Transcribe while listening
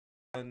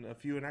and a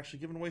few and actually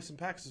giving away some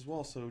packs as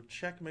well, so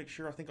check, make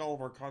sure. I think all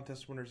of our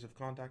contest winners have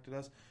contacted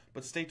us,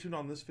 but stay tuned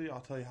on this video.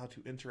 I'll tell you how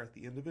to enter at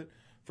the end of it.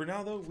 For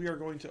now though, we are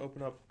going to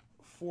open up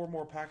 4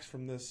 more packs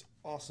from this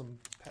awesome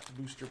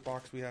booster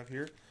box we have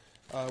here.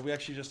 We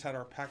actually just had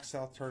our Pack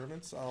South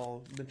tournaments.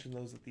 I'll mention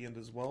those at the end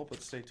as well,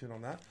 but stay tuned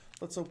on that.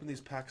 Let's open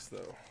these packs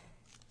though.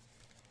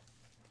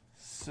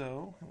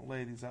 So, I'll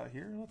lay these out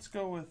here. Let's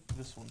go with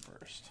this one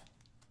first.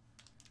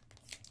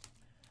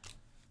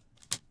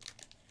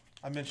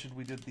 I mentioned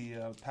we did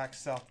the Pack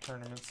South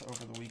tournaments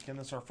over the weekend.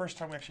 This is our first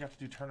time we actually got to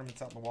do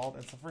tournaments out in the wild.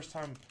 It's the first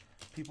time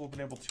people have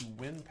been able to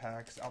win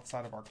packs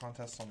outside of our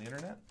contests on the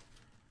internet.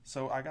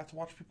 So I got to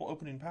watch people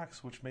opening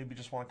packs, which made me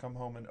just want to come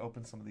home and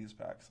open some of these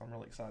packs. I'm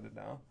really excited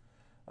now.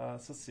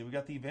 So let's see. We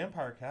got the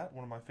Vampire Cat,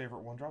 one of my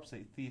favorite one-drops, a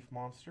Thief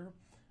Monster.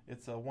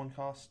 It's a 1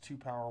 cost, 2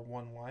 power,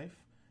 1 life.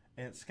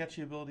 And its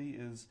sketchy ability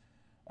is,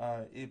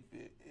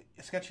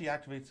 sketchy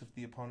activates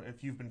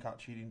if you've been caught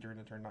cheating during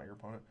the turn, not your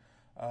opponent.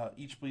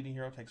 Each bleeding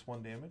hero takes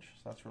 1 damage,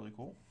 so that's really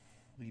cool.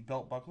 The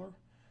Belt Buckler,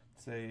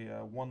 it's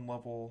a 1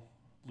 level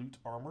loot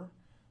armor.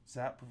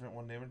 Zap, prevent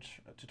 1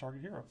 damage to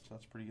target hero, so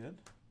that's pretty good.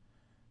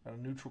 Got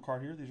a neutral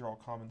card here, these are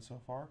all common so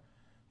far.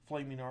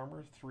 Flaming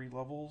Armor, 3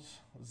 levels.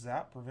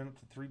 Zap, prevent up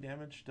to 3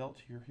 damage dealt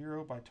to your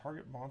hero by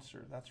target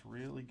monster. That's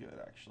really good,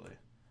 actually.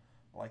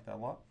 I like that a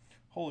lot.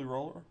 Holy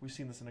Roller, we've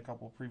seen this in a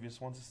couple of previous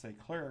ones. It's a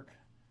cleric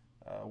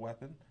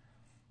weapon.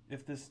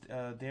 If this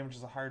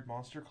damages a hired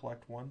monster,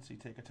 collect 1, so you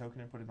take a token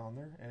and put it on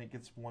there, and it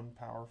gets 1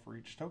 power for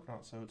each token on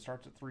it. So it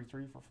starts at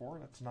 3/3 for 4.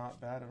 That's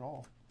not bad at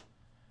all.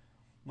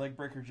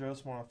 Legbreaker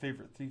Joe's one of my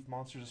favorite thief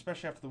monsters,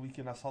 especially after the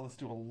weekend. I saw this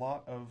do a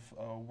lot of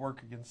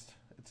work against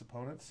its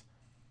opponents.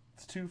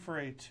 It's 2 for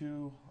a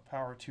 2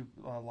 power, 2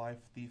 life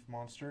thief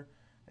monster,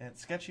 and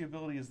its sketchy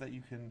ability is that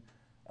you can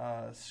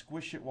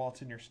squish it while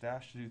it's in your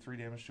stash to do 3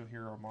 damage to a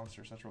hero or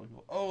monster. So that's really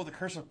cool. Oh, the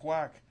Curse of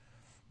Quack!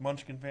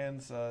 Munchkin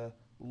fans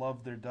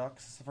love their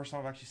ducks. It's the first time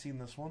I've actually seen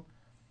this one.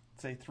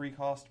 It's a 3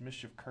 cost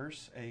Mischief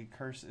Curse. A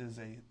curse is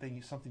a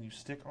thing, something you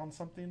stick on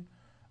something.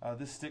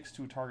 This sticks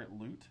to a target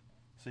loot.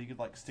 So you could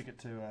like stick it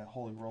to a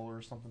Holy Roller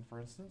or something, for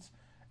instance.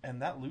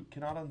 And that loot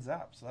cannot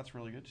unzap, so that's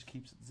really good. Just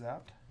keeps it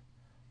zapped.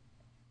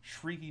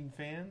 Shrieking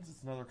Fans,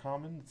 it's another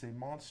common. It's a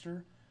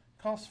monster.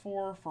 Costs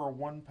 4 for a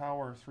 1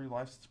 power, 3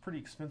 lives. It's pretty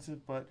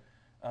expensive, but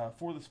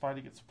for this fight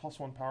it gets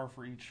 +1 power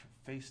for each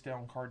face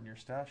down card in your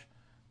stash.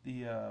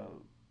 The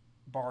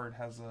Bard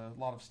has a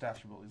lot of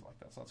stash abilities like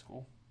that, so that's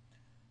cool.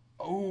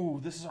 Oh,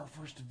 this is our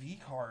first V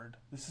card.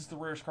 This is the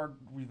rarest card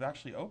we've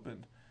actually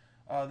opened.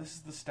 This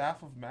is the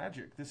Staff of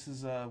Magic. This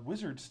is a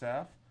wizard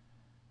staff,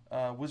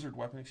 wizard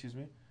weapon, excuse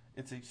me.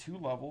 It's a 2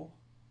 level.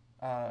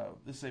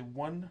 This is a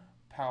 1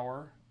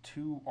 power,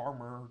 2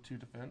 armor, or 2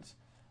 defense.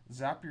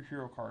 Zap your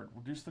hero card.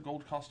 Reduce the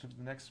gold cost of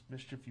the next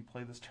mischief you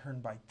play this turn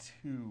by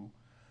 2.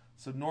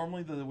 So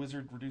normally the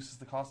wizard reduces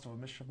the cost of a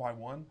mischief by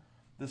 1.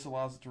 This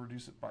allows it to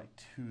reduce it by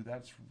 2.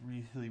 That's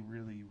really,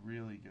 really,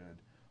 really good.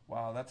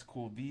 Wow, that's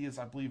cool. V is,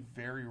 I believe,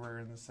 very rare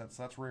in this set.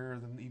 So that's rarer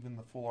than even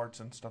the full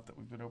arts and stuff that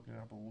we've been opening,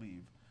 I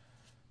believe.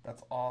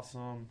 That's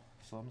awesome.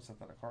 So I'm going to set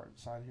that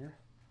aside here.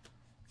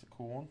 It's a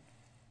cool one.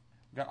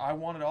 We got I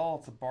Want It All.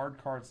 It's a Bard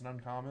card. It's an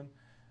uncommon.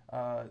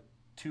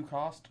 2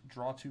 cost,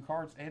 draw 2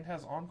 cards, and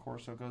has Encore,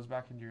 so it goes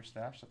back into your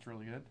stash. That's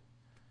really good.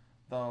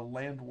 The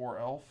Land War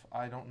Elf.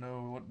 I don't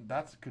know what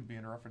that could be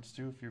in reference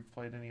to if you've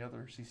played any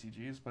other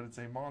CCGs, but it's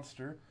a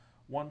monster.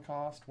 1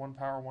 cost, 1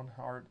 power, 1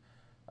 heart,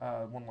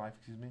 1 life,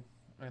 excuse me.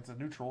 And it's a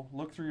neutral.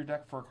 Look through your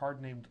deck for a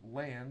card named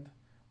Land.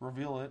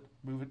 Reveal it,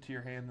 move it to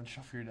your hand, and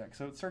shuffle your deck.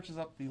 So it searches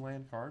up the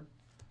land card.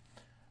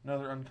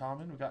 Another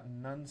uncommon, we've got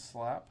Nun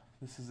Slap.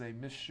 This is a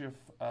mischief,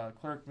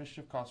 cleric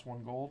mischief, costs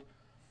 1 gold.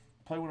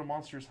 Play when a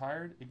monster is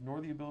hired. Ignore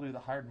the ability of the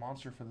hired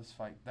monster for this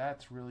fight.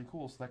 That's really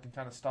cool. So that can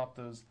kind of stop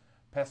those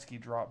pesky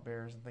drop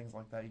bears and things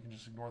like that. You can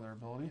just ignore their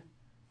ability.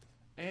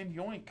 And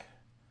Yoink.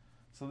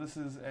 So this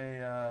is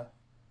a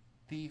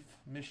thief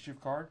mischief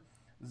card.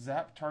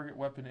 Zap target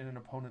weapon in an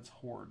opponent's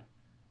horde.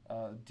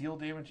 Deal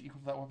damage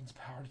equal to that weapon's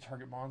power to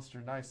target monster.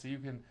 Nice. So you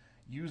can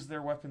use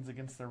their weapons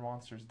against their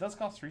monsters. It does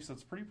cost 3, so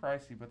it's pretty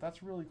pricey, but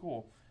that's really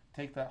cool.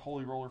 Take that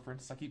Holy Roller, for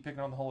instance. I keep picking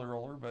on the Holy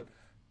Roller, but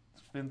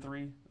spin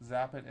 3,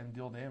 zap it, and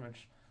deal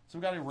damage. So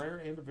we got a rare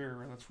and a very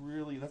rare. That's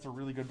a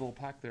really good little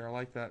pack there. I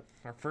like that.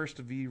 Our first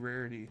V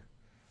rarity.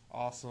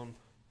 Awesome.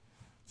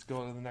 Let's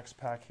go to the next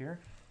pack here.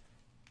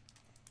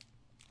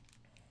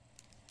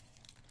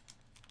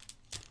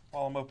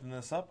 While I'm opening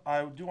this up,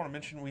 I do want to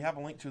mention we have a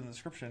link to it in the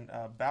description.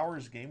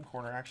 Bauer's Game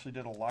Corner actually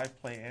did a live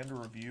play and a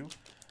review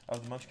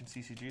of the Munchkin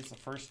CCG. It's the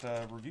first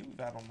review we've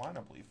had online,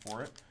 I believe,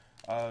 for it.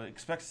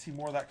 Expect to see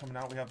more of that coming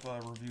out. We have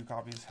review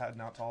copies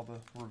heading out to all the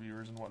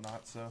reviewers and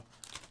whatnot, so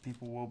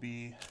people will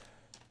be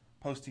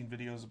posting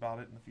videos about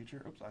it in the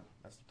future. Oops, I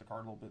messed up the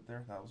card a little bit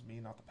there. That was me,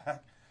 not the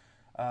pack.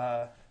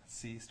 Let's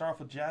see. Start off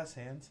with Jazz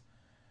Hands.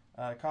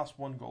 It costs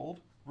 1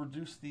 gold.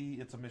 Reduce the,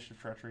 it's a Mischief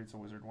Treachery, it's a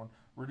wizard one.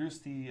 Reduce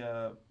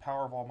the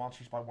power of all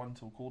monsters by 1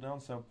 until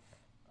cooldown. So,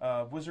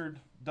 wizard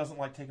doesn't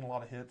like taking a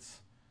lot of hits.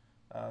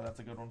 That's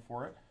a good one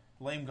for it.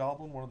 Lame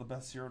Goblin, one of the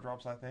best 0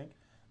 drops, I think.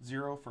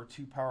 0 for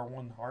 2 power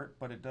 1 heart,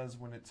 but it does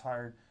when it's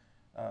hired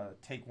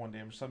take 1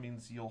 damage. So that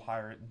means you'll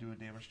hire it and do a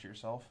damage to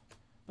yourself.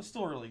 But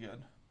still really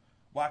good.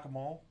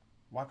 Whack-a-mole.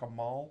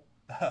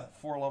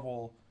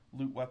 4-level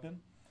loot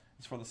weapon.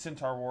 It's for the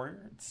Centaur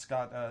Warrior. It's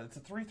got it's a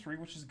 3/3,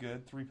 which is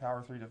good. 3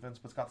 power, 3 defense,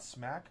 but it's got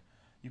smack.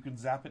 You can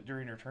zap it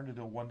during your turn to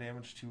deal 1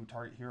 damage to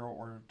target hero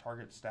or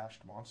target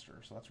stashed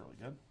monster. So that's really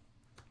good.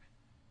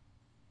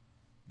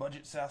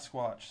 Budget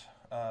Sasquatch.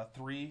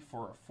 3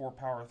 for a 4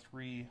 power,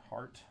 3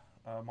 heart.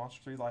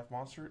 Monster 3 life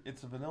monster.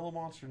 It's a vanilla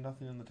monster,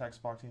 nothing in the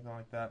text box, anything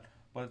like that,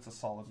 but it's a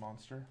solid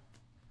monster.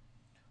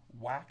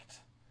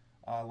 Whacked.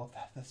 I love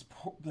that.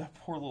 That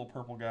poor little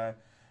purple guy.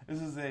 This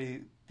is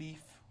a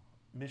Thief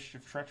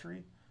Mischief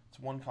Treachery. It's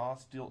 1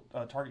 cost.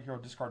 Target hero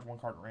discards 1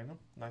 card at random.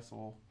 Nice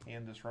little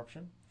hand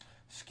disruption.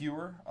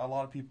 Skewer. A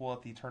lot of people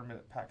at the tournament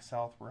at PAX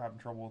South were having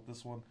trouble with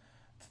this one.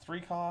 It's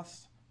 3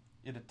 cost.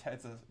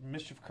 It's a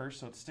Mischief Curse,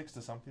 so it sticks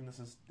to something. This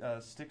is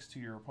sticks to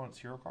your opponent's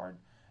hero card.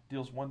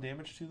 Deals 1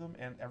 damage to them,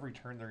 and every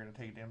turn they're going to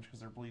take damage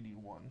because they're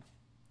bleeding 1.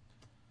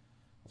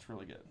 That's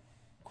really good.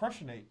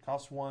 Crushionate.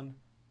 Costs 1.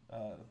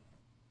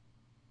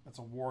 That's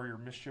a Warrior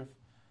Mischief.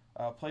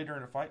 Play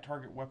during a fight.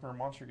 Target weapon or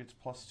monster gets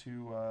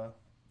 +2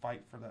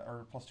 fight for that,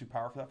 or +2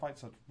 power for that fight.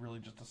 So it's really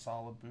just a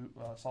solid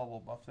solid little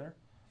buff there.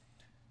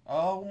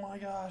 Oh my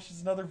gosh,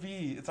 it's another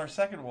V. It's our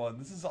second one.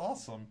 This is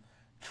awesome.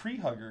 Tree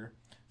Hugger.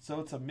 So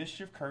it's a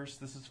Mischief Curse.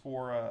 This is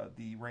for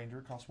the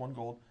Ranger. Costs 1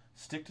 gold.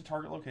 Stick to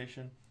target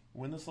location.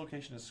 When this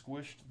location is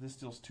squished, this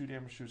deals 2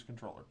 damage to its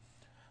controller.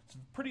 It's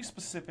pretty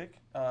specific.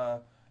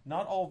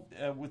 Not all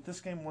with this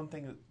game. One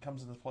thing that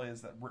comes into play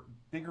is that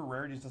bigger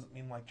rarities doesn't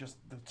mean like just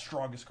the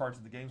strongest cards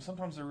in the game.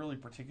 Sometimes they're really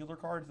particular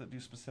cards that do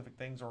specific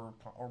things or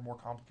more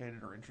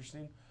complicated or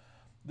interesting.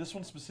 This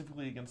one's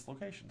specifically against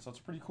locations, so it's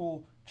a pretty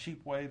cool,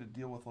 cheap way to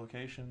deal with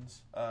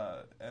locations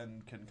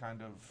and can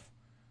kind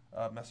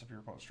of mess up your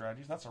opponent's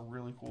strategies. That's a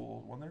really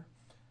cool one there.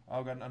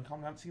 I've got an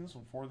uncommon. I haven't seen this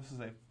one before. This is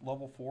a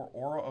level 4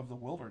 Aura of the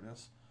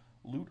Wilderness.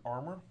 Loot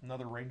Armor,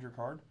 another Ranger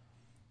card.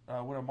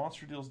 When a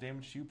monster deals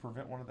damage to you,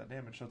 prevent 1 of that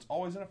damage. So it's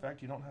always in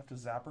effect. You don't have to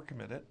zap or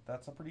commit it.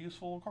 That's a pretty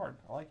useful card.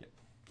 I like it.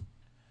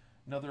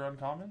 Another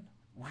uncommon,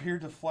 Rear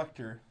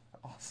Deflector.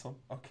 Awesome.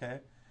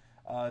 Okay.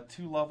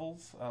 2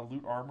 levels,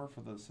 Loot Armor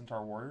for the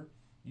Centaur Warrior.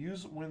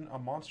 Use when a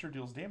monster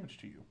deals damage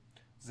to you.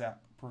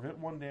 Zap. Prevent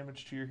 1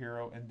 damage to your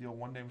hero and deal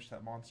 1 damage to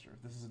that monster.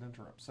 This is an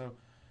interrupt. So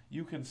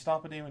you can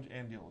stop a damage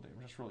and deal a damage.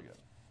 That's really good.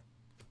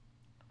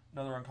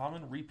 Another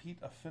uncommon, Repeat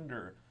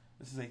Offender.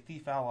 This is a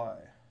Thief Ally.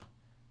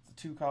 It's a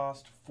 2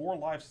 cost, 4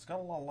 life. So it's got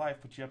a lot of life,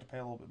 but you have to pay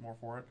a little bit more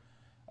for it.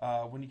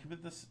 When you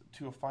commit this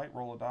to a fight,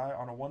 roll a die.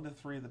 On a 1 to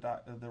 3,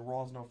 the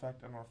roll has no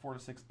effect, and on a 4 to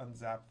 6,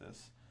 unzap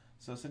this.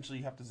 So essentially,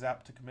 you have to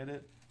zap to commit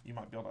it. You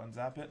might be able to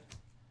unzap it.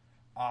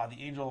 The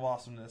Angel of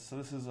Awesomeness. So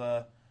this is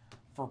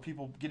for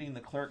people getting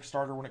the Cleric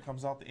starter when it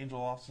comes out. The Angel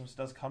of Awesomeness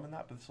does come in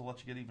that, but this will let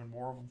you get even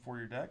more of them for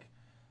your deck.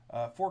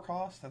 4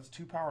 cost. That's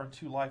 2 power and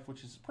 2 life,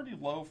 which is pretty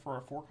low for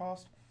a 4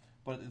 cost.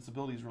 But its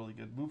ability is really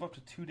good. Move up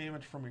to 2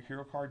 damage from your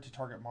hero card to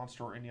target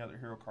monster or any other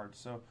hero card.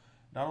 So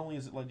not only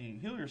is it letting you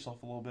heal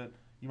yourself a little bit,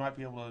 you might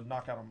be able to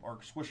knock out or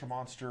squish a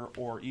monster,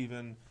 or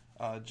even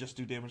just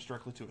do damage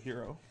directly to a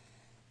hero.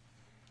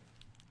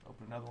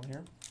 Open another one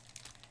here.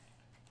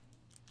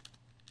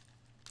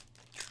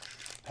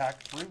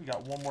 Pack 3. We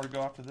got 1 more to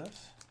go after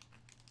this.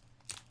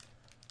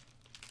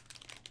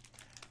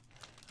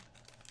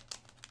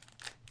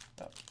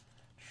 Oh,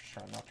 just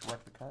trying not to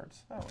wreck the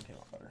cards. That one came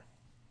out better.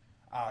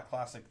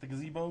 Classic. The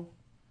Gazebo.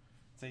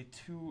 It's a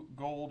 2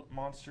 gold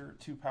monster,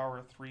 2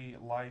 power, 3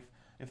 life.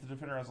 If the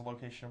defender has a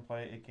location in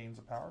play, it gains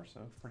a power,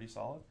 so pretty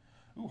solid.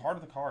 Ooh, Heart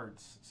of the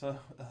Cards. So,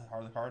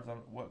 Heart of the Cards,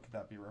 what could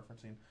that be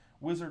referencing?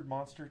 Wizard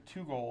monster,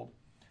 2 gold,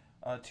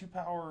 2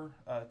 power,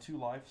 2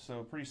 life,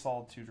 so pretty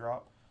solid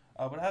 2-drop.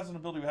 But it has an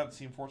ability we haven't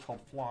seen before. It's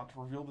called Flaunt.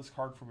 Reveal this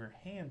card from your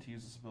hand to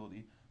use this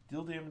ability.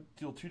 Deal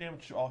 2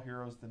 damage to all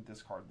heroes, then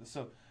discard this.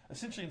 So,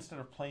 essentially, instead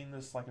of playing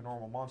this like a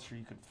normal monster,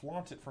 you could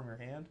flaunt it from your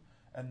hand,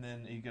 and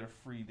then you get a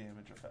free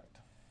damage effect.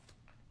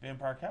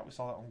 Vampire Cat, we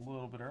saw that one a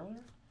little bit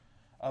earlier.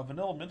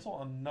 Vanilla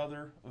Mental,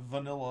 another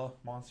vanilla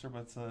monster,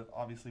 but it's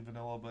obviously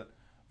vanilla, but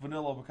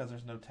vanilla because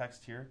there's no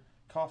text here.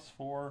 Costs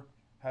 4,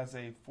 has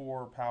a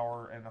 4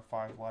 power and a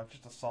 5 life,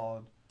 just a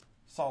solid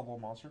little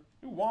monster.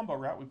 Ooh, Wombo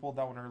Rat, we pulled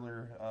that one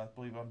earlier, I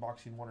believe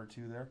unboxing 1 or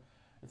 2 there.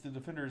 If the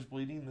defender is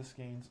bleeding, this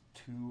gains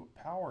 2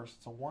 powers.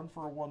 It's a 1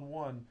 for a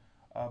 1/1,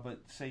 but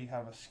say you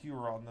have a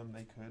skewer on them,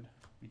 they could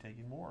be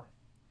taking more.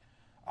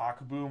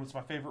 Kaboom, it's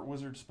my favorite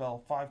wizard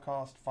spell. 5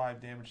 cost,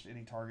 5 damage to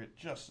any target.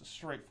 Just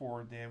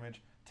straightforward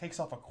damage. Takes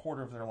off a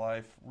quarter of their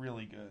life.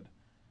 Really good.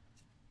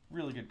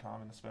 Really good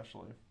common,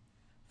 especially.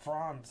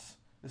 Franz.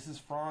 This is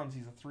Franz.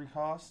 He's a 3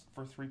 cost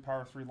for 3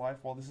 power, 3 life.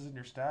 While this is in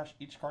your stash,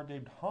 each card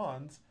named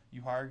Hans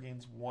you hire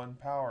gains 1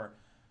 power.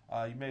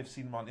 You may have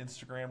seen him on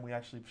Instagram. We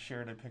actually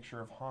shared a picture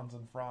of Hans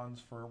and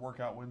Franz for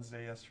Workout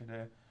Wednesday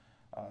yesterday.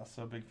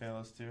 So big fan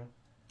of those two.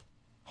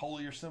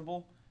 Holier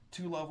Symbol.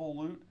 2 level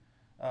loot.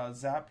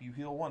 Zap, you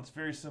heal once.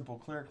 Very simple.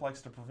 Cleric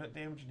likes to prevent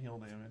damage and heal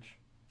damage.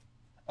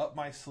 Up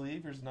My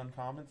Sleeve. Here's an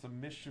uncommon. It's a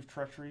Mischief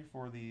Treachery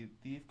for the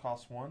Thief.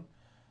 Costs 1.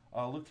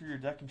 Look through your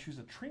deck and choose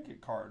a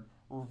trinket card.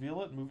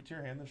 Reveal it, move it to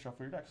your hand, then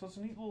shuffle your deck. So it's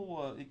a neat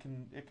little. It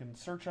can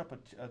search up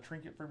a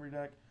trinket from your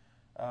deck.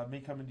 May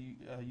come into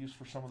use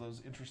for some of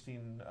those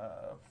interesting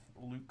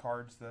loot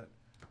cards that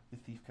the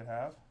thief could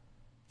have.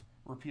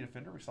 Repeat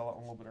Offender. We saw that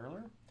one a little bit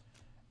earlier.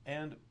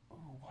 And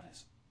ooh, what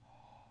is?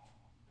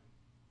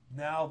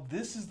 Now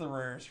this is the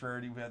rarest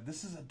rarity we had.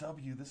 This is a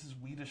W. This is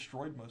we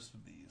destroyed most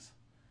of these.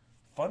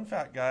 Fun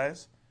fact,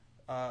 guys.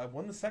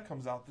 When the set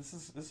comes out, this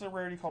is a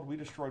rarity called we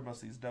destroyed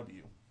most of these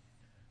W.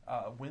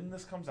 When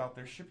this comes out,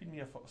 they're shipping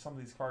me some of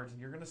these cards, and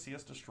you're going to see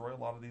us destroy a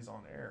lot of these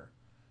on air.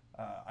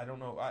 I don't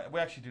know. We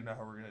actually do know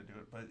how we're going to do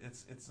it, but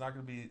it's not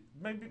going to be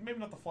maybe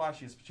not the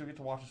flashiest, but you'll get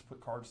to watch us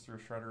put cards through a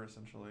shredder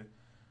essentially.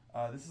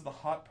 This is the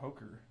Hot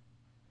Poker.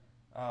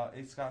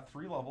 It's got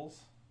 3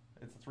 levels.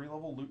 It's a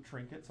 3-level loot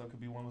trinket, so it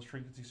could be one of those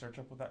trinkets you search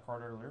up with that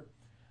card earlier.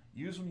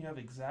 Use when you have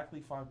exactly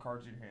 5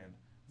 cards in your hand.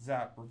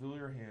 Zap, reveal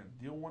your hand.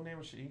 Deal 1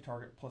 damage to any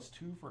target, plus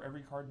 2 for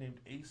every card named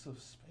Ace of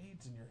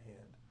Spades in your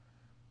hand.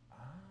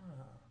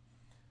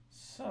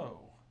 So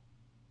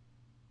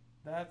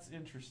that's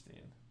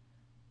interesting.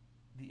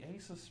 The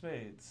Ace of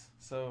Spades.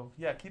 So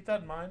yeah, keep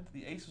that in mind.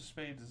 The Ace of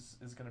Spades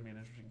is going to be an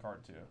interesting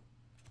card too.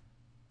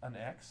 An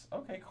X.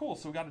 Okay, cool.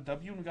 So we got a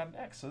W and we got an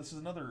X. So this is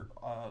another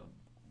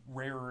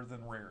rarer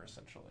than rare,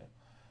 essentially.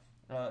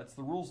 It's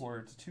the Rules Lawyer.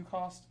 It's a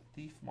 2-cost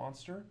thief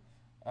monster.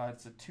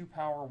 It's a 2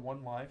 power,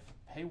 1 life.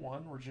 Pay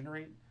 1,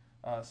 regenerate.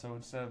 So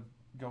instead of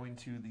going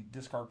to the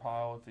discard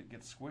pile, if it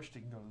gets squished,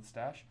 it can go to the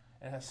stash.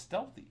 And it has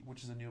Stealthy,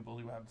 which is a new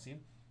ability we haven't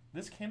seen.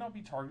 This cannot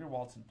be targeted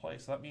while it's in play.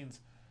 So that means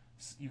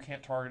you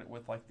can't target it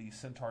with like the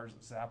Centaur's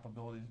Zap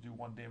ability to do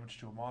 1 damage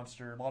to a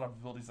monster. A lot of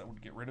abilities that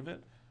would get rid of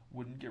it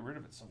wouldn't get rid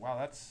of it. So wow,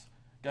 that's...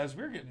 Guys,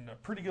 we're getting a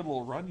pretty good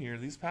little run here.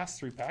 These past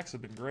 3 packs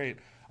have been great.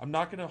 I'm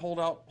not going to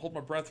hold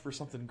my breath for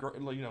something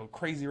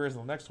crazy rare as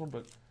the next one,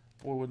 but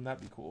boy, wouldn't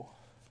that be cool.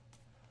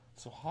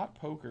 So Hot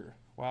Poker.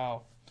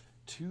 Wow.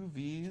 2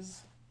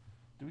 Vs.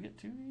 Did we get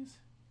 2 Vs?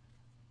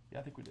 Yeah,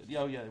 I think we did.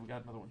 Yeah, we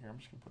got another one here. I'm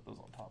just going to put those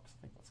on top because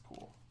I think that's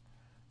cool.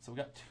 So we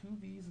got 2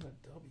 Vs and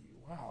a W.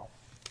 Wow.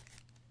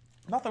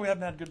 Not that we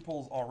haven't had good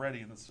pulls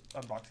already in this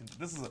unboxing, but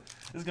this is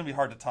going to be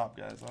hard to top,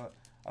 guys.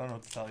 I don't know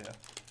what to tell you.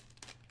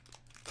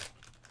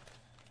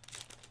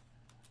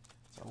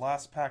 Our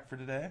last pack for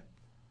today,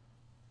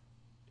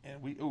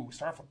 and we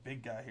start off with a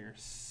big guy here.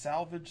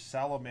 Salvage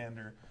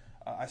Salamander.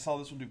 I saw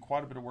this one do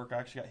quite a bit of work. I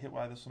actually got hit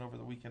by this one over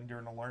the weekend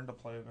during a Learn to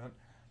Play event.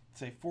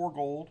 It's a 4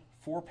 gold,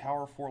 4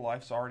 power, 4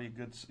 life, so already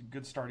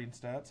good starting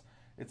stats.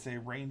 It's a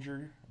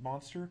ranger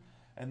monster,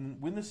 and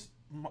when this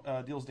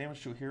deals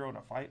damage to a hero in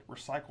a fight,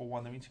 recycle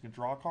 1. That means you can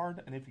draw a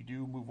card, and if you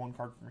do, move 1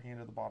 card from your hand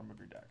to the bottom of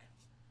your deck.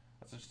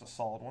 That's just a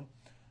solid one.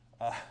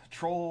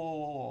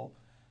 Troll.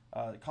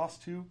 It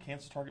costs 2,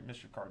 cancel target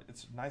mischief card.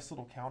 It's a nice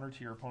little counter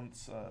to your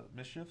opponent's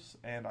mischiefs,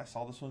 and I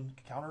saw this one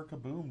counter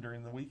Kaboom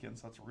during the weekend,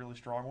 so that's a really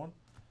strong one.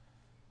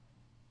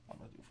 I'm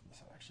going to do it from this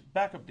side, actually.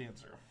 Backup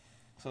Dancer.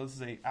 So this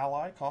is a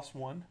ally, costs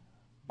 1,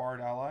 Bard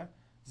ally.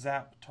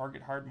 Zap,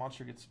 target hired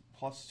monster gets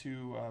plus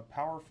 2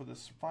 power for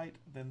this fight,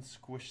 then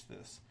squish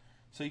this.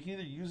 So you can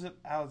either use it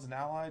as an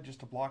ally just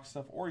to block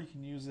stuff, or you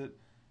can use it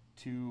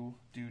to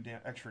do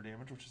extra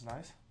damage, which is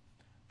nice.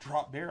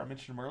 Drop Bear, I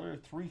mentioned him earlier,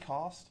 3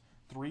 cost.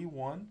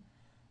 3/1,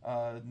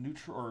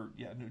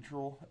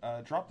 neutral.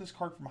 Drop this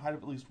card from a height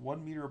of at least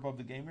 1 meter above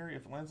the game area.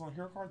 If it lands on a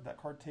hero card,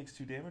 that card takes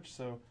 2 damage.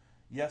 So,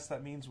 yes,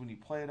 that means when you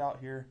play it out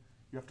here,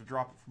 you have to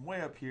drop it from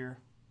way up here.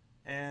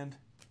 And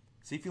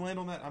see, if you land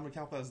on that, I'm going to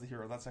count that as the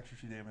hero. That's extra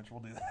 2 damage.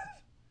 We'll do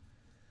that.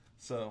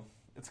 So,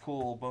 it's a cool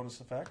little bonus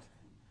effect.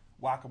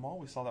 Whack-a-mole,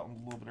 we saw that one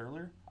a little bit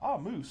earlier.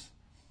 Moose.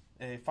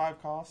 A 5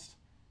 cost.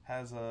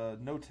 Has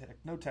no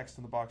text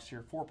in the box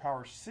here. 4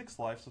 power, 6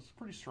 life, so it's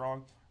pretty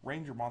strong.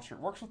 Ranger monster.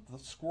 It works with the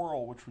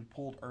squirrel, which we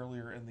pulled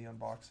earlier in the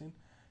unboxing.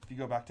 If you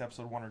go back to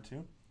episode 1 or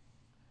 2.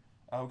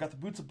 We've got the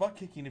Boots of Butt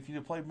Kicking. If you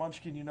played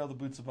Munchkin, you know the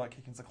Boots of Butt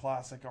Kicking is a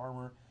classic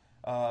armor,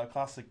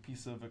 classic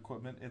piece of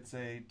equipment. It's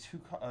a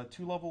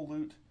 2-level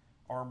loot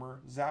armor.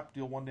 Zap,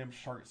 deal 1 damage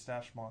to target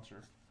stash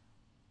monster.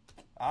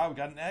 We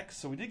got an X,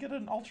 so we did get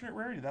an alternate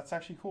rarity. That's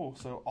actually cool.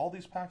 So all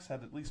these packs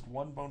had at least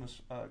 1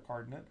 bonus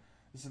card in it.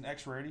 This is an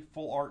X rarity.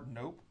 Full art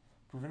nope.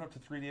 Prevent up to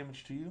 3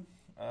 damage to you.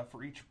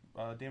 For each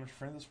damage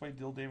friend this way,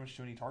 deal damage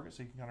to any target,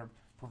 so you can kind of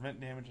prevent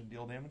damage and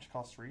deal damage.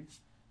 Cost 3.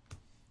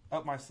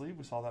 Up my sleeve,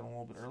 we saw that a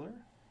little bit earlier.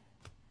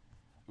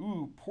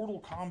 Portal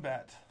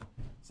Combat.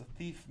 It's a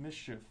thief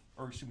mischief,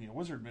 or excuse me, a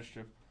wizard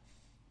mischief.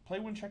 Play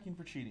when checking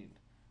for cheating.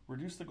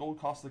 Reduce the gold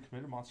cost of the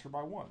committed monster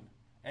by 1.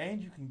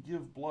 And you can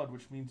give blood,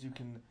 which means you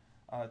can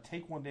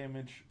take 1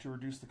 damage to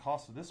reduce the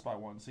cost of this by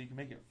 1. So you can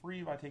make it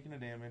free by taking a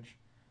damage.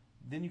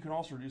 Then you can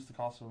also reduce the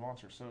cost of the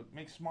monster. So it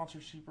makes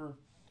monsters cheaper,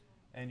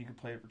 and you can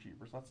play it for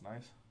cheaper, so that's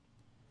nice.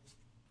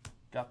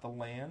 Got the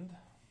land.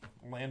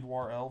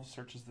 Landwar Elves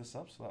searches this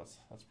up, so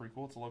that's pretty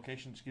cool. It's a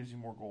location which gives you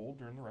more gold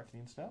during the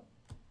reckoning step.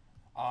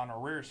 On our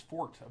rarest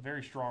Forked, a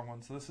very strong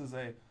one. So this is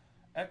a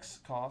X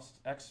cost.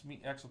 X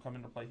will come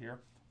into play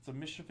here. It's a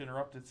Mischief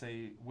Interrupt. It's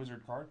a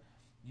wizard card.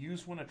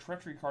 Use when a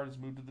treachery card is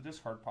moved to the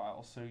discard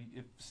pile. So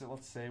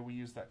let's say we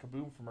use that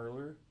Kaboom from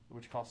earlier,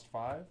 which cost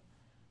 5.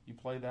 You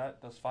play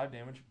that, does 5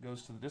 damage,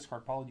 goes to the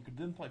discard pile. You could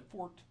then play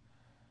Fort,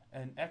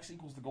 and X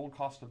equals the gold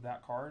cost of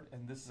that card,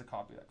 and this is a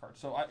copy of that card.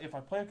 So if I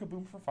play a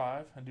Kaboom for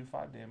 5 and do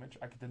 5 damage,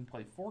 I could then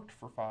play Fort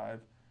for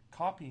 5,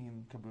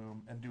 copying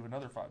Kaboom, and do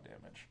another 5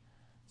 damage.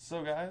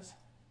 So guys,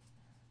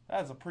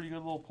 that's a pretty good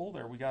little pull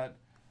there. We got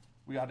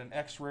an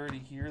X rarity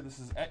here. This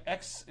is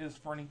X is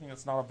for anything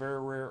that's not a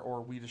very rare,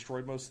 or we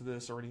destroyed most of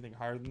this, or anything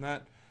higher than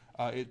that.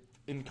 It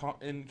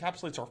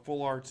encapsulates our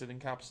full arts. It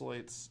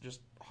encapsulates just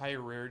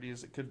higher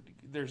rarities.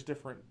 There's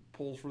different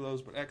pulls for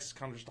those, but X is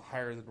kind of just a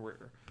higher than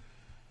rare.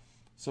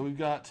 So we've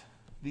got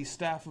the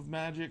Staff of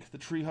Magic, the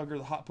Tree Hugger,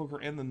 the Hot Poker,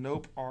 and the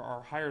Nope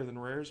are higher than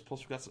rares. Plus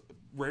we've got some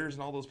rares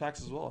in all those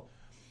packs as well.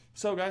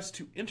 So guys,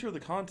 to enter the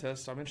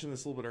contest, I mentioned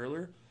this a little bit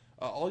earlier,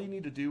 all you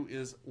need to do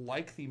is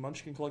like the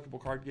Munchkin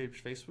Collectible Card Game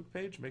Facebook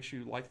page. Make sure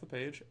you like the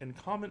page, and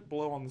comment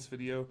below on this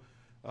video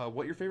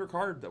what your favorite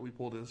card that we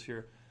pulled is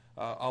here.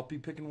 I'll be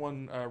picking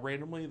one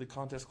randomly. The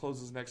contest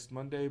closes next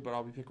Monday, but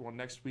I'll be picking one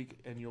next week,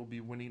 and you'll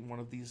be winning one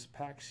of these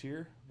packs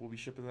here. We'll be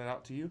shipping that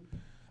out to you.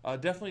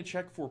 Definitely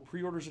check for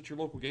pre-orders at your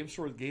local game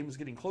store. The game is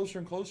getting closer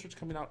and closer. It's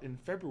coming out in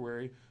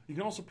February. You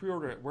can also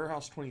pre-order at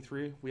Warehouse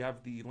 23. We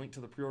have the link to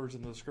the pre-orders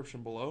in the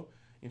description below.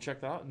 You can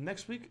check that out.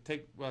 Next week,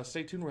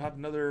 stay tuned. We'll have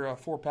another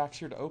 4 packs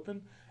here to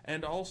open.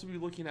 And I'll also be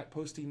looking at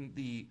posting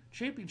the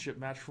championship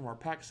match from our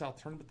Pack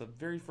South tournament, the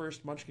very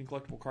first Munchkin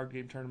Collectible Card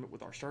Game tournament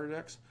with our starter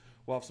decks.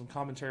 We'll have some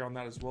commentary on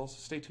that as well, so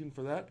stay tuned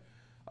for that.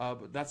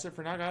 But that's it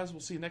for now, guys.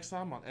 We'll see you next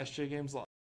time on SJ Games Live.